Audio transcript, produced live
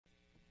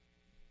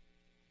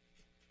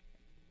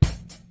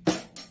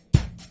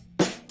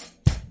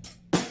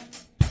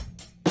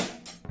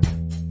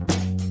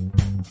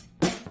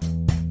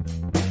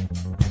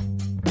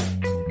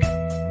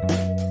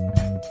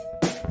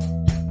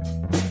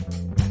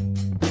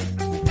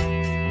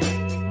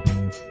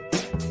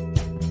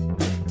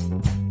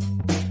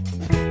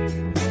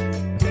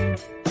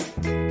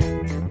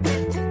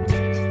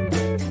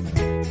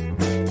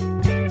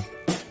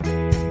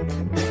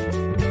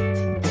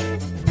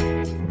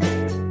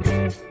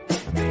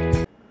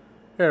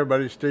Hey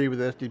everybody, Steve with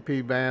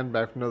SDP Band,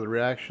 back for another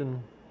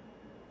reaction.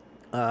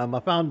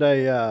 I found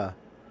a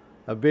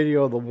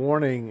video of the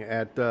warning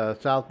at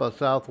South by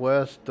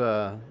Southwest.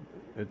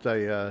 It's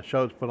a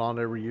show that's put on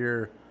every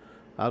year.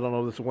 I don't know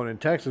if this is one in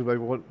Texas, but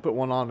they put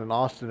one on in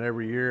Austin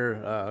every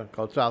year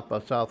called South by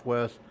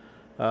Southwest.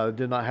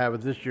 Did not have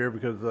it this year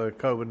because of the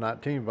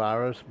COVID-19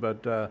 virus,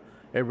 but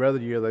every other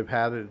year they've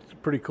had it. It's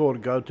pretty cool to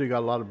go to. Got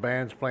a lot of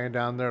bands playing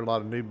down there, a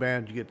lot of new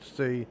bands you get to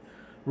see.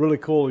 Really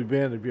cool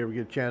event if you ever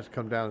get a chance to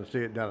come down and see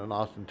it down in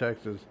Austin,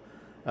 Texas.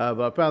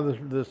 But I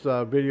found this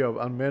video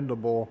of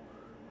Unmendable.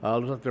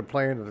 Looks like they're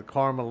playing at the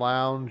Karma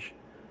Lounge.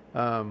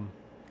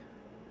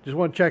 Just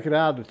want to check it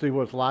out and see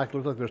what it's like.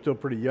 Looks like they're still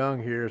pretty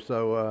young here,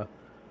 so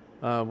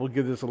we'll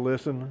give this a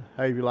listen.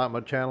 Hey, if you like my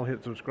channel,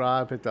 hit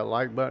subscribe, hit that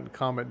like button,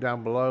 comment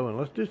down below, and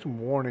let's do some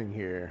warning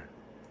here.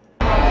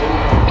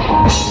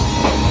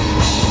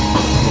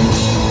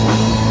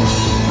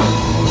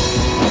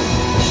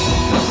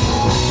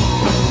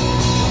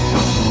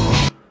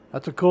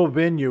 That's a cool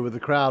venue with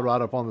the crowd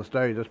right up on the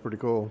stage. That's pretty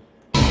cool.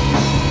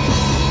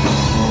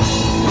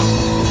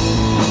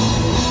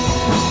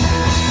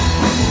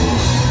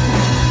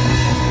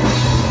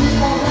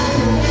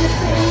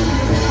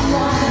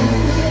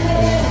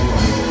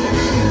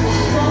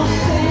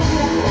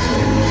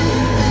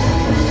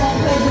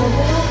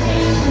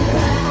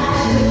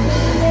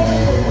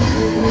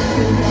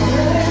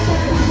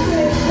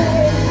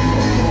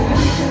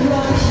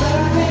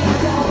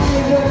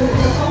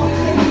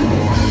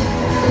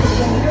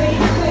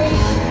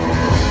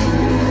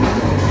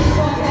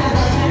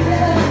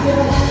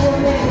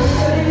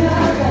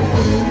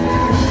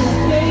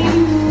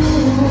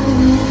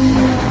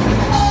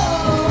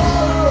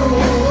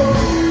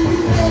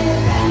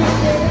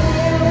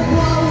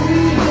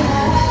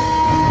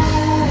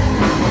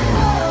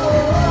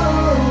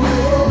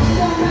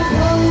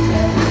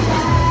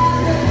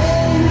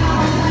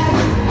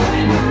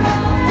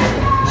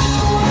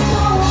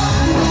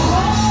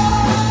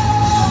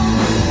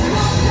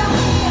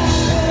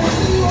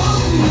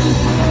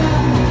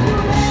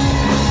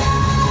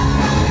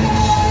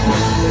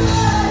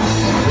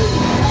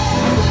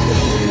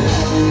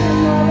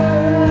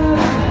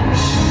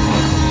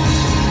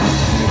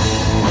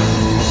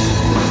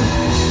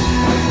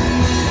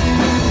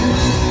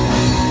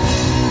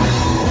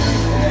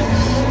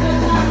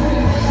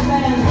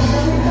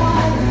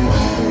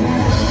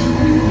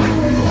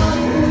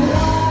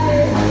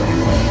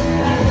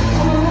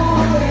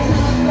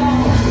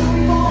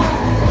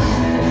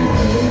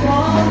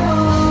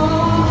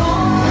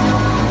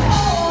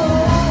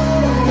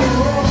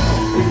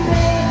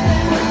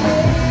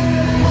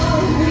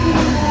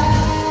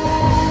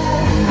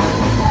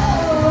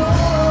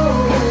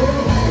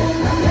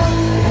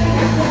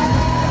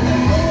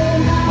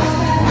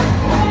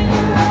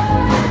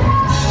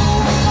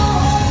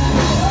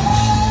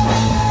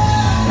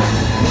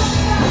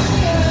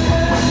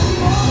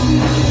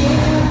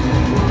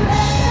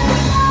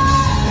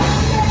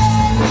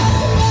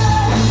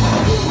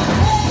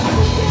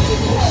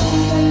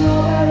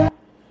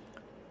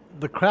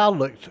 The crowd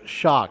looks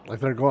shocked, like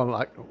they're going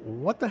like,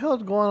 what the hell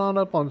is going on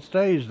up on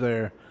stage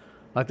there?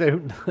 Like they're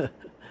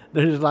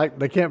just like,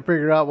 they can't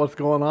figure out what's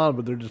going on,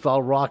 but they're just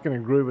all rocking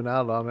and grooving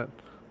out on it.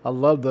 I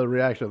love the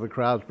reaction of the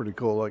crowd. It's pretty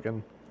cool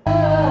looking.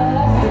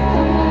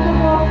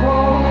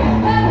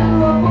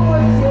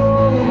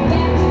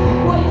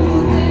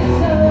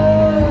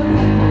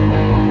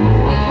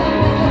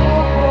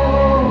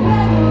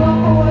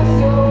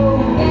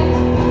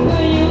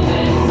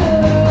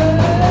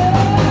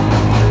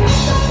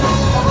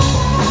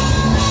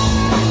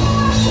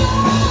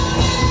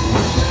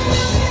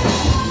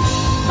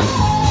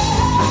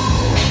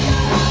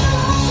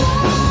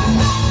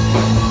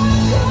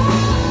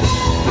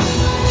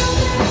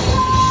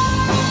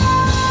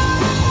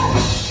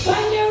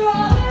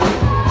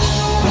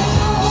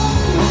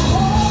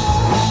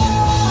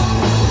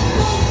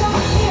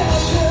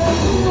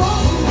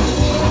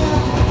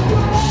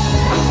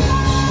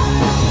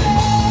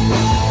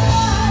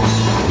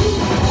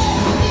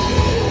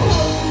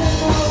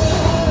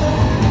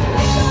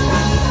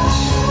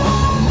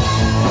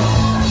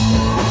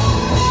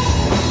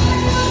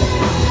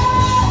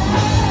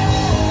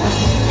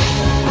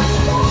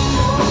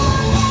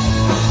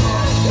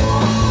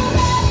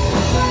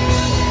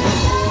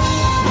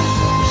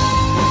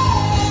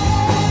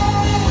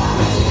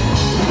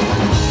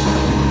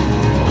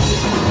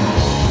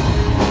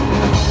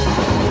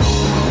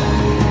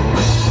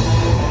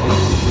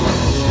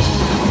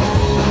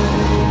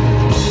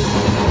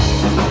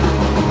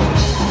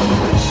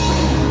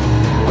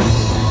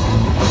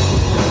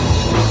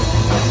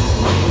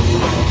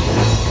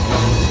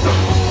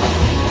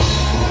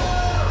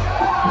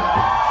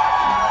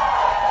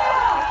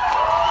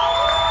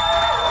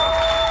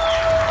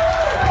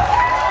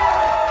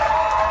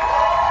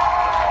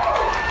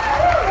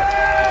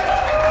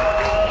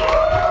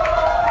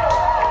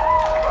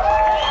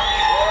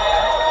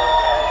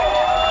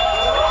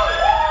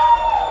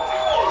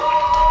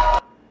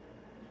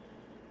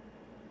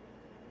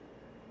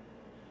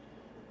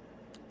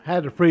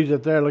 had to freeze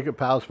it there, look at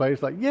Pal's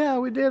face, like, yeah,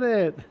 we did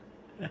it.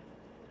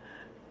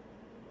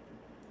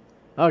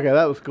 Okay,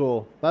 that was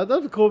cool. That's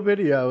a cool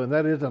video, and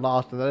that is in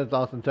Austin. That is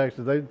Austin,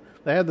 Texas.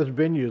 They have this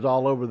venues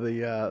all over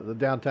the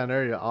downtown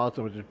area of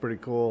Austin, which is pretty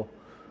cool.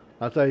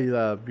 I say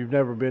if you've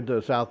never been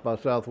to South by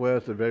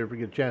Southwest, if you ever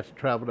get a chance to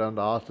travel down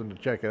to Austin to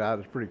check it out,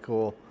 it's pretty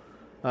cool.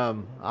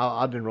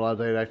 I didn't realize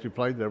they had actually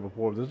played there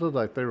before. This looks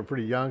like they were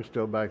pretty young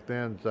still back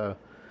then. So,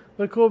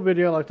 but a cool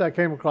video like that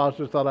came across.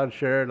 Just thought I'd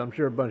share it. I'm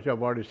sure a bunch of y'all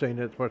have already seen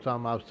it. It's the first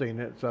time I've seen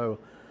it. So,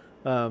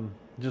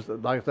 just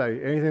like I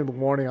say, anything in the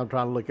morning I'm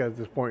trying to look at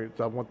this point.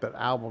 So I want that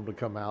album to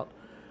come out.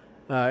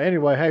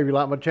 Anyway, hey, if you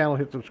like my channel,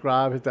 hit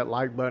subscribe, hit that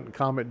like button,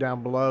 comment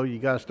down below. You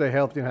guys stay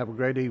healthy and have a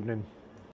great evening.